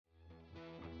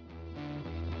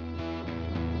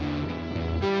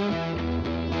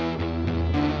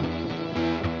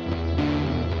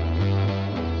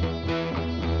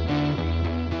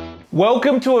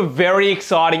Welcome to a very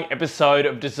exciting episode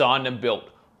of Design and Build.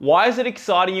 Why is it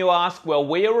exciting, you ask? Well,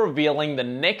 we are revealing the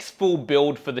next full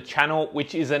build for the channel,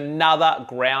 which is another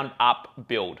ground up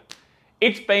build.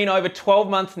 It's been over 12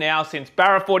 months now since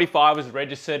Barra 45 was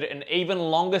registered and even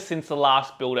longer since the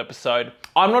last build episode.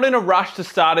 I'm not in a rush to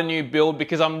start a new build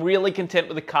because I'm really content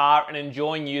with the car and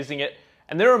enjoying using it,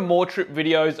 and there are more trip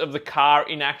videos of the car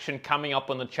in action coming up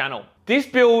on the channel. This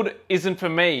build isn't for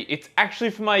me, it's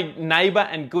actually for my neighbour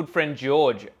and good friend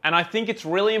George, and I think it's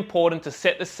really important to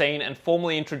set the scene and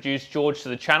formally introduce George to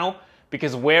the channel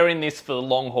because we're in this for the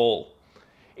long haul.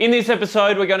 In this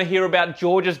episode, we're going to hear about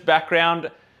George's background,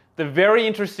 the very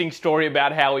interesting story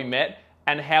about how we met,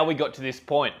 and how we got to this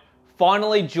point.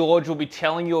 Finally, George will be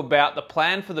telling you about the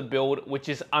plan for the build, which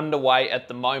is underway at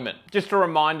the moment. Just a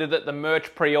reminder that the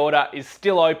merch pre-order is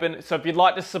still open, so if you'd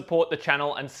like to support the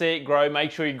channel and see it grow,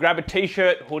 make sure you grab a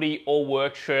t-shirt, hoodie, or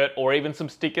work shirt, or even some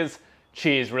stickers.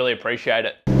 Cheers, really appreciate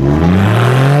it.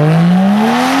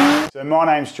 So my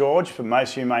name's George, but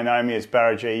most of you may know me as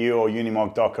Barra GU or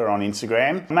Unimog Docker on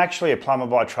Instagram. I'm actually a plumber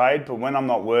by trade, but when I'm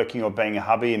not working or being a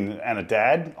hubby and a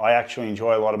dad, I actually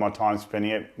enjoy a lot of my time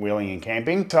spending it wheeling and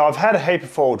camping. So I've had a heap of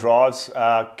four-wheel drives,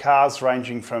 cars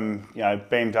ranging from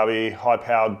BMW,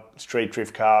 high-powered street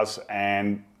drift cars,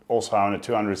 and also own a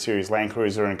 200 series Land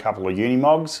Cruiser and a couple of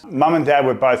Unimogs. Mum and Dad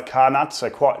were both car nuts, so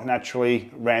quite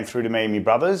naturally ran through to me and my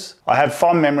brothers. I have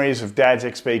fond memories of Dad's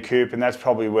XB Coupe, and that's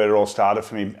probably where it all started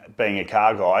for me being a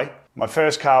car guy. My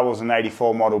first car was an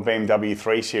 84 model BMW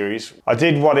 3 Series. I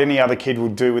did what any other kid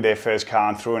would do with their first car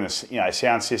and threw in a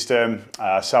sound system,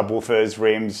 subwoofers,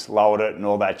 rims, lowered it and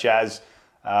all that jazz.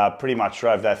 Pretty much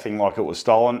drove that thing like it was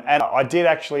stolen. And I did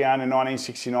actually own a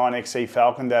 1969 XC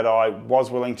Falcon that I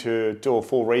was willing to do a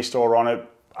full restore on it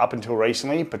up until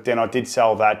recently, but then I did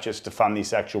sell that just to fund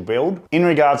this actual build. In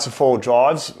regards to four-wheel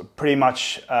drives, pretty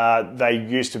much they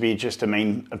used to be just a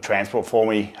mean of transport for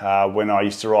me when I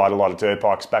used to ride a lot of dirt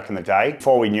bikes back in the day.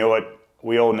 Before we knew it,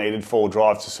 we all needed four-wheel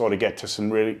drives to sort of get to some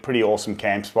really pretty awesome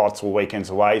camp spots or weekends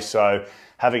away. So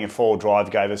having a four-wheel drive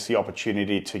gave us the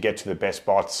opportunity to get to the best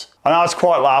spots. I know it's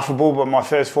quite laughable, but my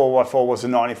first 4x4 was a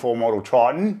 94 model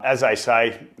Triton. As they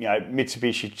say,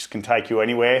 Mitsubishi can take you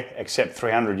anywhere except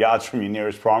 300 yards from your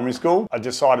nearest primary school. I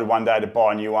decided one day to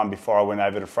buy a new one before I went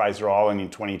over to Fraser Island in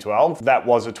 2012. That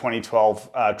was a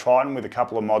 2012 Triton with a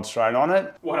couple of mods thrown on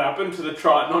it. What happened to the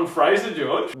Triton on Fraser,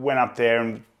 George? Went up there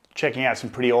and checking out some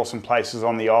pretty awesome places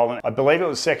on the island. I believe it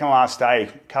was second last day.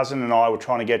 Cousin and I were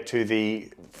trying to get to the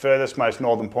furthest most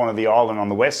northern point of the island on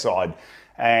the west side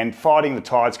and fighting the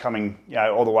tides coming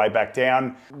all the way back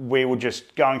down. We were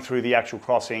just going through the actual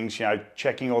crossings,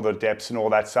 checking all the depths and all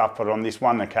that stuff. But on this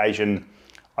one occasion,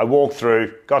 I walked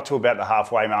through, got to about the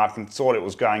halfway mark and thought it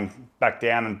was going back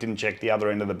down and didn't check the other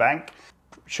end of the bank.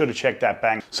 Should have checked that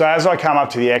bank. So as I come up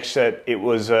to the exit, it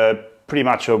was pretty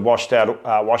much a washed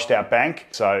out bank.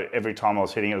 So every time I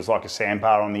was hitting it was like a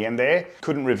sandbar on the end there.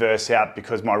 Couldn't reverse out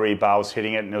because my rear bar was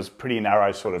hitting it and it was a pretty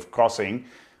narrow sort of crossing.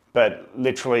 But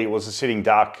literally it was a sitting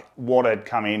duck, water had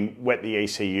come in, wet the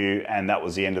ECU, and that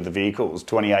was the end of the vehicle. It was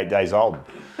 28 days old.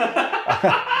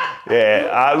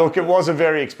 Yeah, look, it was a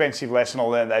very expensive lesson I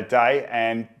learned that day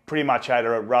and pretty much ate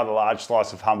a rather large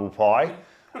slice of humble pie.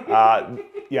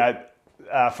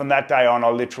 From that day on, I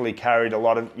literally carried a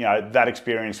lot of that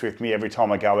experience with me every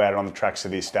time I go out on the tracks to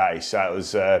this day. So it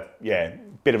was a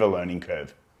bit of a learning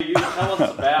curve. You tell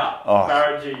us about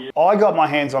Barra GU. I got my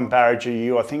hands on Barra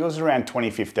GU, I think it was around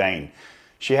 2015.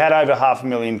 She had over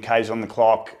 500,000 Ks on the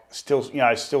clock, still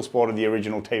sported the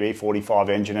original TB45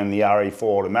 engine and the RE4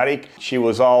 automatic. She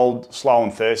was old, slow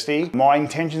and thirsty. My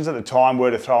intentions at the time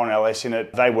were to throw an LS in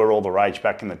it. They were all the rage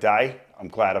back in the day. I'm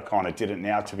glad I kind of did it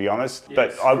now, to be honest. Yeah,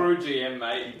 but screw GM,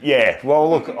 mate. Yeah, well,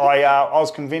 look, I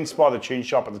was convinced by the tune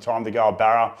shop at the time to go a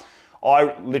Barra.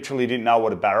 I literally didn't know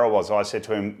what a Barra was. I said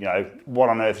to him, what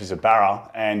on earth is a Barra?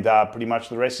 And pretty much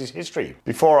the rest is history.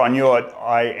 Before I knew it,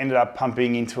 I ended up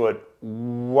pumping into it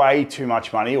way too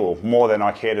much money, or more than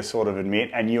I care to sort of admit,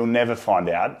 and you'll never find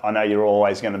out. I know you're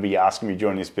always going to be asking me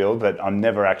during this build, but I'm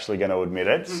never actually going to admit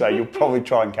it. So you'll probably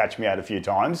try and catch me out a few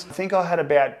times. I think I had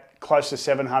about close to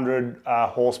 700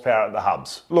 horsepower at the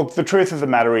hubs. Look, the truth of the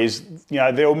matter is,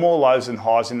 there were more lows than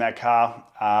highs in that car.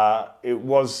 It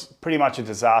was pretty much a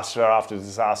disaster after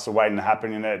disaster waiting to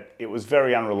happen in it. It was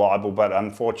very unreliable, but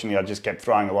unfortunately I just kept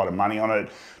throwing a lot of money on it,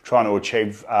 trying to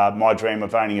achieve my dream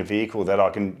of owning a vehicle that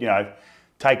I can,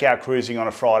 take out cruising on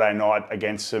a Friday night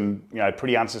against some,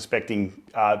 pretty unsuspecting,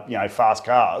 fast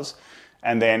cars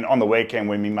And then on the weekend,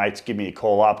 when my mates give me a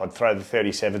call up, I'd throw the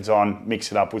 37s on,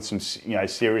 mix it up with some,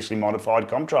 seriously modified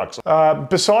comp trucks.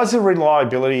 Besides the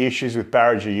reliability issues with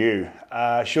Barrager U,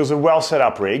 she was a well set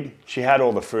up rig. She had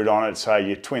all the fruit on it, so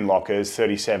your twin lockers,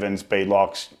 37s, bead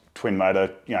locks, twin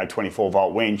motor,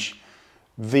 24-volt winch.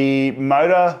 The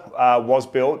motor was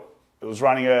built. It was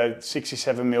running a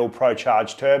 67mm Pro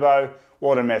Charge turbo,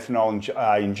 water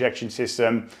methanol injection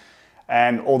system.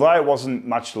 And although it wasn't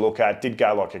much to look at, it did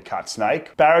go like a cut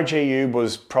snake. Barrager U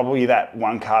was probably that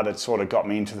one car that sort of got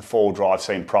me into the four-wheel drive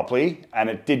scene properly. And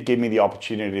it did give me the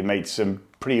opportunity to meet some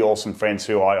pretty awesome friends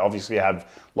who I obviously have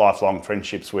lifelong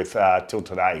friendships with till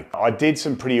today. I did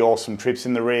some pretty awesome trips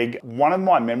in the rig. One of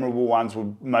my memorable ones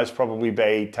would most probably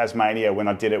be Tasmania, when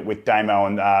I did it with Damo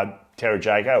and Terra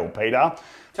Jaco, or Peter.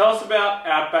 Tell us about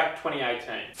Outback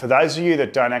 2018. For those of you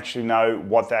that don't actually know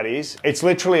what that is, it's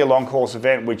literally a long course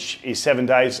event, which is 7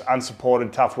 days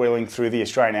unsupported tough wheeling through the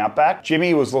Australian Outback.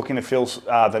 Jimmy was looking to fill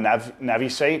the Navi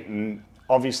seat, and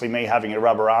obviously me having a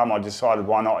rubber arm, I decided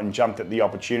why not and jumped at the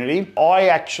opportunity. I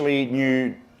actually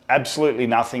knew absolutely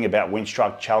nothing about winch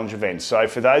truck challenge events. So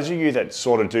for those of you that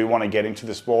sort of do want to get into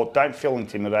the sport, don't feel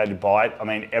intimidated by it. I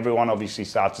mean, everyone obviously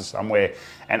starts at somewhere,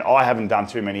 and I haven't done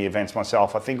too many events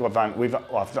myself. I think I've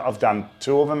done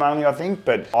 2 of them only, I think,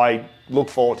 but I look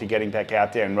forward to getting back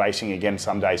out there and racing again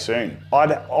someday soon.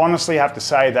 I'd honestly have to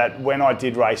say that when I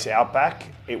did race Outback,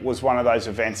 it was one of those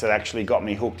events that actually got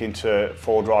me hooked into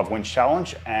four-wheel drive winch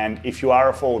challenge. And if you are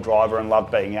a four-wheel driver and love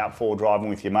being out four-wheel driving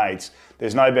with your mates,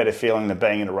 there's no better feeling than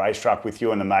being in a race truck with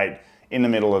you and a mate in the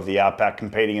middle of the Outback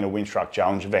competing in a winch truck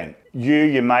challenge event. You,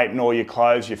 your mate, and all your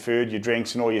clothes, your food, your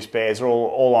drinks, and all your spares are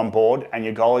all on board, and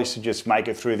your goal is to just make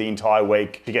it through the entire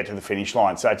week to get to the finish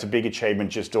line. So it's a big achievement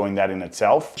just doing that in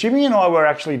itself. Jimmy and I were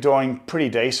actually doing pretty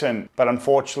decent, but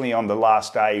unfortunately on the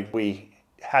last day we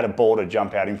had a boarder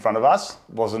jump out in front of us.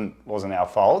 Wasn't our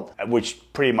fault, which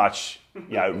pretty much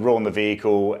ruined the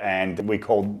vehicle, and we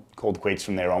called quits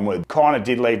from there onward. Kind of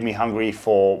did leave me hungry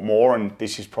for more, and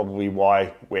this is probably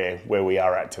why we're where we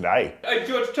are at today.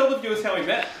 George, tell the viewers how we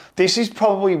met. This is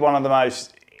probably one of the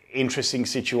most interesting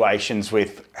situations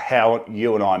with how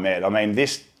you and I met. I mean,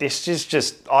 this is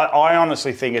just, I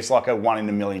honestly think it's like a 1 in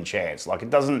a million chance. Like,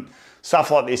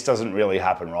 stuff like this doesn't really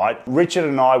happen, right? Richard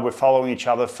and I were following each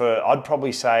other for, I'd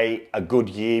probably say, a good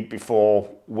year before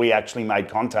we actually made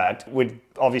contact. We'd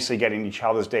obviously get in each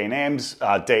other's DMs.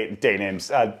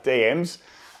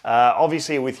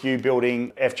 Obviously with you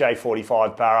building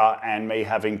FJ45 Barra and me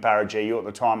having Barra GU at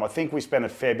the time, I think we spent a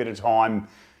fair bit of time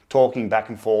talking back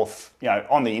and forth,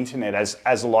 on the internet,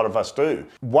 as a lot of us do.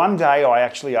 One day I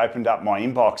actually opened up my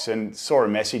inbox and saw a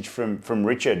message from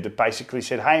Richard that basically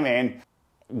said, "Hey man,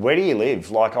 where do you live?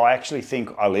 Like, I actually think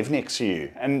I live next to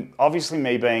you." And obviously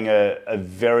me being a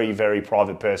very, very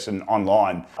private person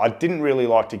online, I didn't really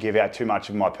like to give out too much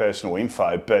of my personal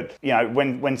info. But,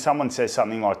 when someone says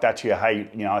something like that to you, "Hey,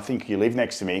 I think you live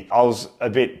next to me," I was a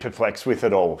bit perplexed with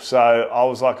it all. So I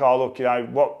was like, "Oh, look,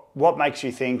 what makes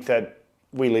you think that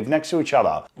we live next to each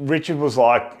other?" Richard was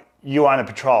like, "You own a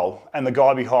Patrol, and the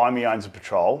guy behind me owns a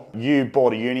Patrol. You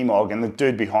bought a Unimog, and the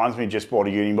dude behind me just bought a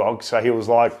Unimog." So he was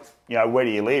like, "Where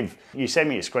do you live?" You sent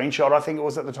me a screenshot, I think it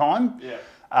was at the time,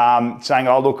 saying,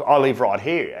 "Oh, look, I live right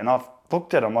here." And I've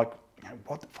looked at him like,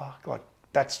 "What the fuck? Like,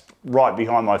 that's right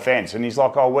behind my fence." And he's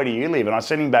like, "Oh, where do you live?" And I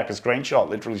sent him back a screenshot,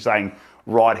 literally saying,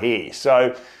 "Right here."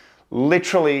 So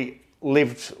literally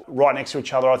lived right next to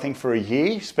each other, I think, for a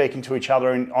year, speaking to each other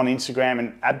on Instagram,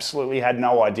 and absolutely had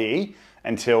no idea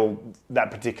until that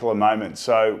particular moment.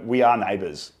 So we are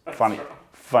neighbours,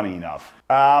 funny enough.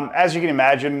 As you can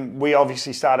imagine, we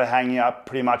obviously started hanging out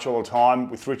pretty much all the time,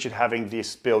 with Richard having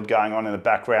this build going on in the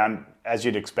background. As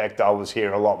you'd expect, I was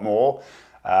here a lot more.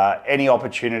 Any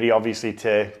opportunity, obviously,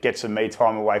 to get some me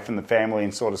time away from the family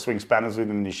and sort of swing spanners with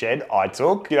him in the shed, I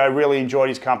took. Really enjoyed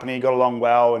his company, got along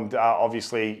well, and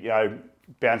obviously,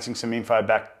 bouncing some info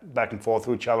back and forth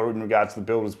to each other in regards to the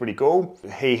build was pretty cool.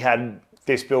 He had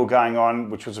this build going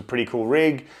on, which was a pretty cool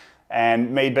rig.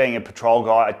 And me being a Patrol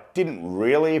guy, it didn't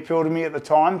really appeal to me at the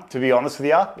time, to be honest with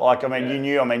you. Like, it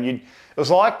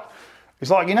was like,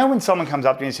 when someone comes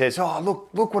up to you and says, "Oh,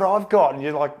 look what I've got." And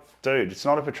you're like, "Dude, it's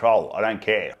not a Patrol, I don't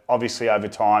care." Obviously over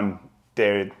time,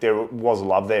 there was a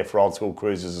love there for old school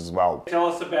cruisers as well. Tell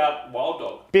us about Wild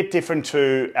Dog. Bit different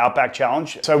to Outback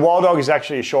Challenge. So Wild Dog is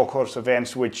actually a short course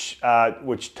event which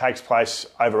takes place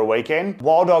over a weekend.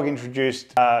 Wild Dog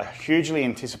introduced a hugely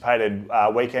anticipated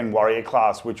weekend warrior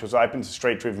class, which was open to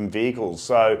street driven vehicles.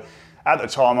 So at the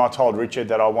time, I told Richard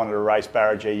that I wanted to race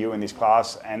Barra GU in this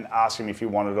class and asked him if he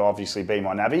wanted to obviously be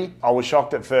my navvy. I was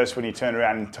shocked at first when he turned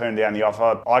around and turned down the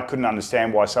offer. I couldn't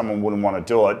understand why someone wouldn't want to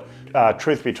do it.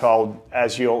 truth be told,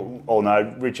 as you all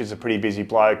know, Richard's a pretty busy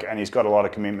bloke and he's got a lot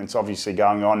of commitments obviously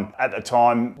going on. At the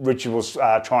time, Richard was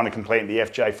trying to complete the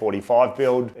FJ45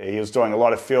 build. He was doing a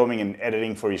lot of filming and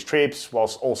editing for his trips,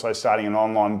 whilst also starting an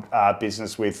online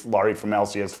business with Laurie from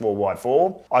LCS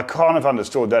 4x4. I kind of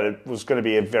understood that it was going to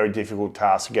be a very difficult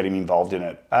task to get him involved in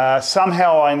it.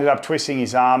 Somehow I ended up twisting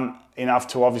his arm enough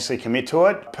to obviously commit to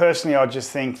it. Personally, I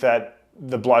just think that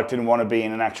the bloke didn't want to be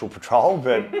in an actual patrol,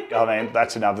 but I mean,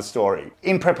 that's another story.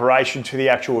 In preparation to the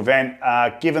actual event,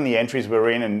 given the entries we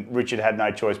were in and Richard had no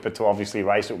choice but to obviously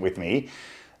race it with me,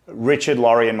 Richard,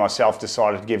 Laurie and myself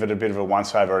decided to give it a bit of a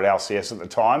once-over at LCS at the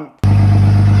time.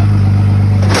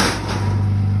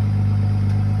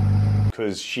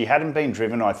 Because she hadn't been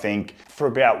driven, I think, for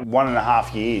about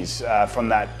 1.5 years from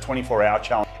that 24-hour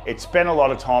challenge. It spent a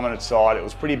lot of time on its side. It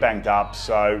was pretty banged up.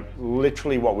 So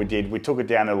literally what we did, we took it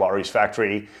down to Laurie's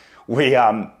factory. We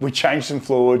changed some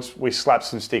fluids, we slapped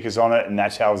some stickers on it, and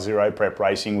that's how Zero Prep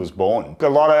Racing was born. A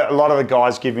lot of the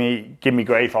guys give me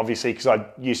grief, obviously, because I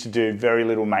used to do very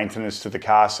little maintenance to the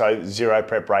car. So Zero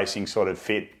Prep Racing sort of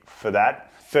fit for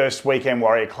that. First weekend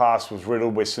warrior class was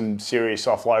riddled with some serious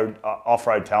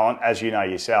off-road talent, as you know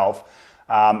yourself.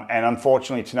 And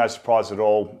unfortunately, to no surprise at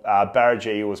all,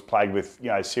 Barra-GU was plagued with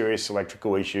serious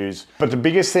electrical issues. But the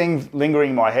biggest thing lingering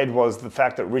in my head was the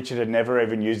fact that Richard had never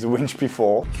even used the winch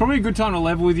before. It's probably a good time to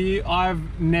level with you. I've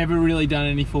never really done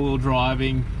any four-wheel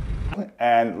driving.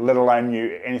 And let alone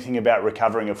knew anything about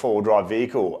recovering a four-wheel drive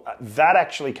vehicle. That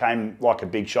actually came like a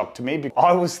big shock to me.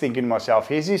 I was thinking to myself,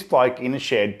 here's this bloke in a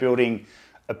shed building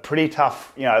a pretty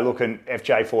tough, looking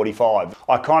FJ45.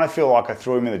 I kind of feel like I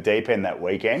threw him in the deep end that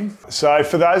weekend. So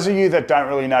for those of you that don't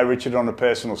really know Richard on a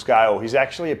personal scale, he's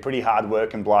actually a pretty hard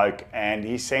working bloke and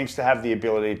he seems to have the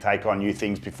ability to take on new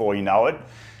things before you know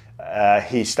it.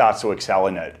 He starts to excel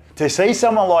in it. To see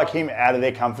someone like him out of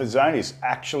their comfort zone is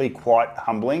actually quite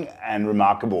humbling and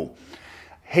remarkable.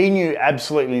 He knew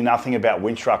absolutely nothing about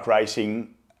winch truck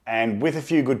racing, and with a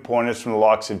few good pointers from the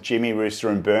likes of Jimmy, Rooster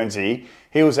and Burnsy,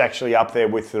 he was actually up there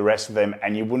with the rest of them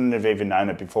and you wouldn't have even known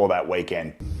it before that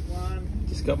weekend.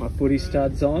 Just got my footy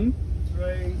studs on,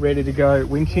 ready to go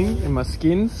winching in my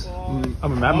skins. I'm a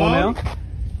Madmore now.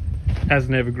 Has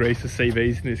never greased the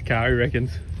CVs in this car, he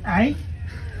reckons. Hey?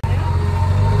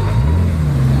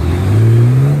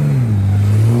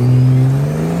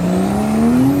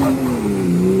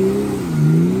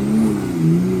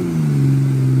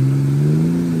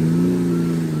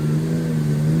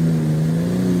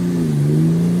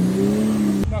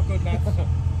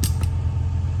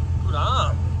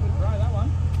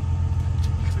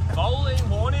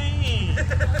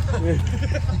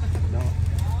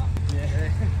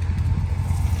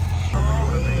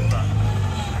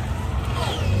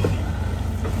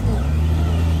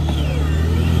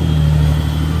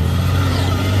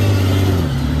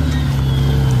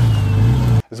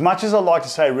 As much as I'd like to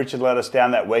say Richard let us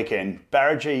down that weekend,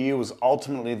 Barra-GU was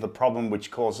ultimately the problem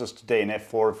which caused us to DNF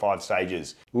 4 or 5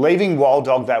 stages. Leaving Wild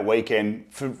Dog that weekend,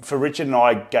 for Richard and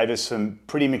I, gave us some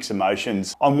pretty mixed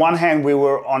emotions. On one hand, we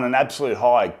were on an absolute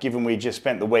high, given we just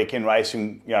spent the weekend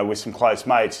racing with some close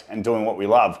mates and doing what we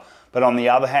love. But on the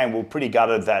other hand, we were pretty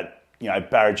gutted that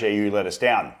Barra-GU let us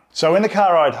down. So in the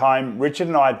car ride home, Richard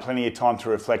and I had plenty of time to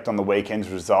reflect on the weekend's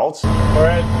results. We're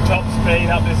at top speed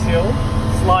up this hill,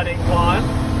 slight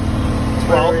incline.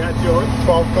 12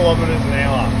 kilometres an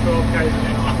hour. 12 k's an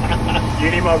hour.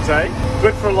 Unimogs, eh?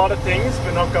 Good for a lot of things,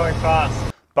 but not going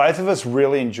fast. Both of us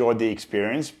really enjoyed the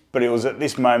experience, but it was at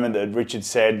this moment that Richard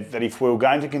said that if we were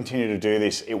going to continue to do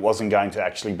this, it wasn't going to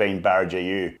actually be in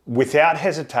Barra-GU. Without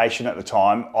hesitation at the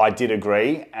time, I did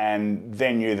agree and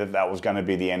then knew that that was going to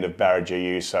be the end of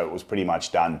Barra-GU, so it was pretty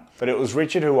much done. But it was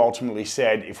Richard who ultimately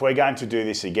said, if we're going to do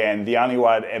this again, the only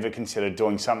way I'd ever consider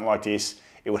doing something like this,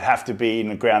 it would have to be in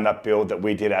a ground-up build that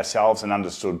we did ourselves and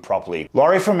understood properly.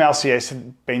 Laurie from LCS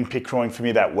had been Kincrome for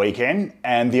me that weekend,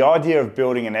 and the idea of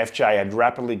building an FJ had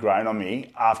rapidly grown on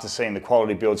me after seeing the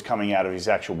quality builds coming out of his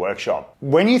actual workshop.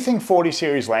 When you think 40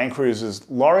 Series Land Cruisers,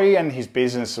 Laurie and his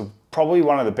business are probably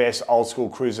one of the best old school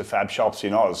cruiser fab shops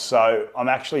in Oz, so I'm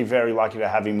actually very lucky to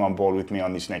have him on board with me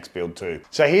on this next build too.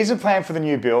 So here's a plan for the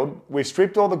new build. We've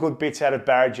stripped all the good bits out of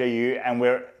Barra-GU and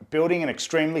we're building an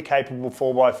extremely capable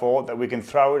 4x4 that we can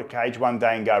throw at a cage one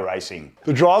day and go racing.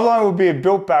 The driveline will be a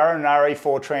built Barra and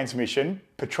RE4 transmission,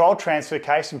 Patrol transfer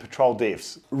case and Patrol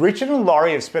diffs. Richard and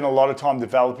Laurie have spent a lot of time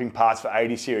developing parts for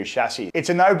 80 series chassis. It's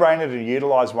a no-brainer to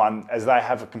utilise one as they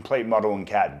have a complete model in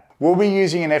CAD. We'll be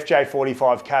using an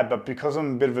FJ45 cab, but because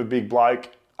I'm a bit of a big bloke,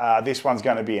 this one's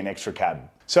going to be an extra cab.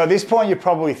 So at this point you're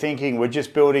probably thinking we're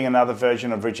just building another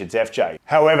version of Richard's FJ.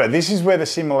 However, this is where the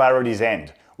similarities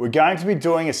end. We're going to be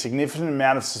doing a significant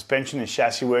amount of suspension and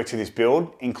chassis work to this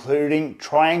build, including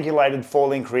triangulated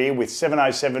 4-link rear with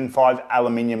 7075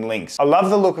 aluminium links. I love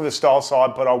the look of the style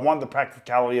side, but I want the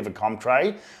practicality of a comp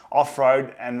tray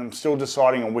off-road, and I'm still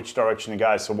deciding on which direction to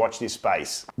go, so watch this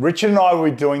space. Richard and I will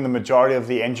be doing the majority of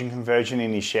the engine conversion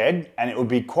in his shed, and it will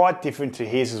be quite different to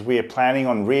his as we are planning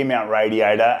on rear mount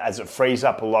radiator, as it frees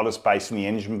up a lot of space in the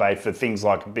engine bay for things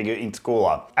like a bigger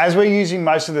intercooler. As we're using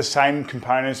most of the same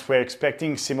components, we're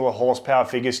expecting similar horsepower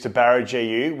figures to Barra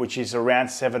GU, which is around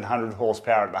 700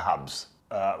 horsepower at the hubs.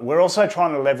 We're also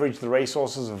trying to leverage the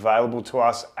resources available to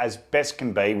us as best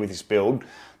can be with this build.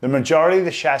 The majority of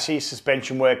the chassis,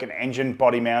 suspension work and engine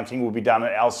body mounting will be done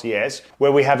at LCS,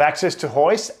 where we have access to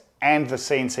hoist and the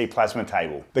CNC plasma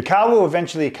table. The car will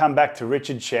eventually come back to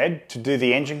Richard's shed to do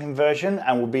the engine conversion,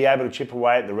 and we'll be able to chip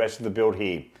away at the rest of the build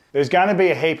here. There's going to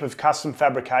be a heap of custom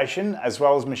fabrication as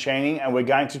well as machining, and we're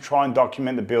going to try and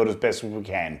document the build as best as we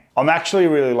can. I'm actually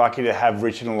really lucky to have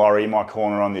Richard and Laurie in my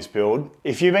corner on this build.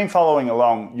 If you've been following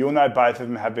along, you'll know both of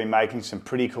them have been making some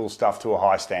pretty cool stuff to a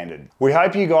high standard. We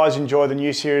hope you guys enjoy the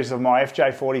new series of my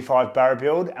FJ45 Barra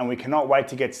build, and we cannot wait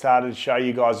to get started to show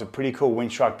you guys a pretty cool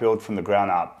winch truck build from the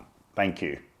ground up. Thank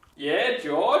you. Yeah,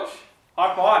 George.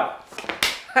 High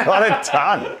five. What a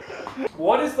ton.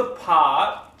 What is the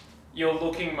part you're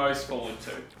looking most forward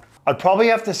to? I'd probably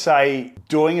have to say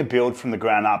doing a build from the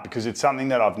ground up, because it's something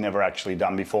that I've never actually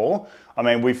done before. I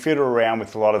mean, we fiddle around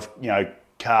with a lot of,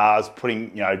 cars,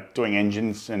 doing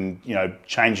engines and,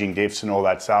 changing diffs and all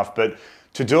that stuff. But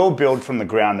to do a build from the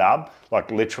ground up,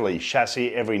 like literally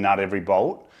chassis, every nut, every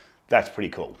bolt, that's pretty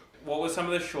cool. What were some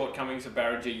of the shortcomings of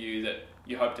Barra GU that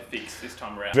you hope to fix this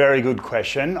time around? Very good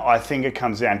question. I think it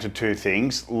comes down to two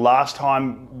things. Last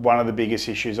time, one of the biggest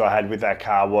issues I had with that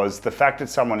car was the fact that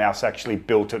someone else actually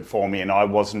built it for me and I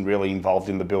wasn't really involved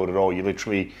in the build at all. You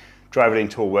literally drove it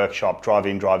into a workshop, drive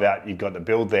in, drive out, you've got the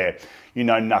build there. You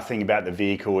know nothing about the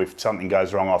vehicle if something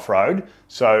goes wrong off-road.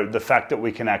 So the fact that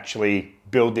we can actually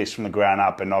build this from the ground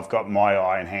up and I've got my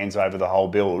eye and hands over the whole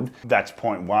build, that's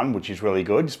point one, which is really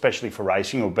good, especially for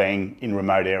racing or being in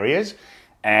remote areas.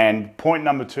 And point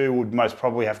number two would most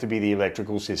probably have to be the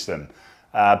electrical system.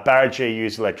 Barra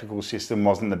GU's electrical system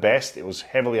wasn't the best. It was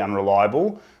heavily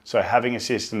unreliable. So having a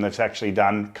system that's actually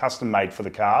done, custom made for the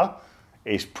car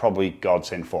is probably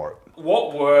godsend for it.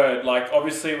 What word? Like,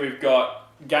 obviously we've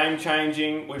got game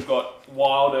changing, we've got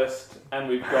wildest, and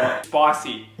we've got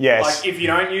spicy. Yes. Like, if you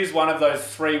don't use one of those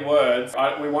three words,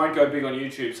 we won't go big on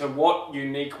YouTube. So what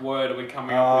unique word are we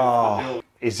coming up with for the build?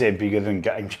 Is there bigger than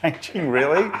game changing,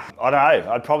 really? I don't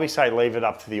know. I'd probably say leave it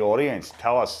up to the audience.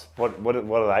 Tell us, what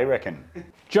do they reckon?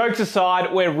 Jokes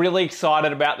aside, we're really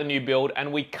excited about the new build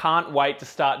and we can't wait to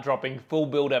start dropping full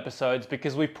build episodes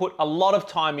because we put a lot of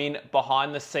time in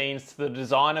behind the scenes to the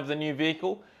design of the new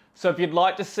vehicle. So if you'd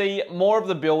like to see more of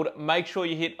the build, make sure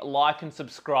you hit like and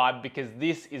subscribe because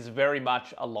this is very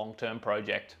much a long-term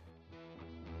project.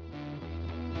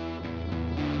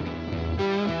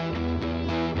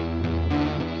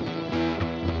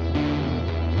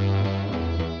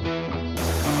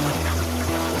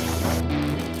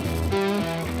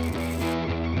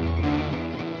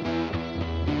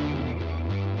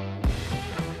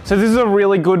 So this is a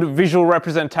really good visual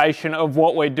representation of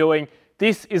what we're doing.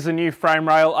 This is a new frame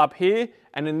rail up here,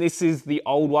 and then this is the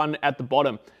old one at the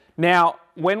bottom. Now,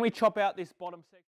 when we chop out this bottom section,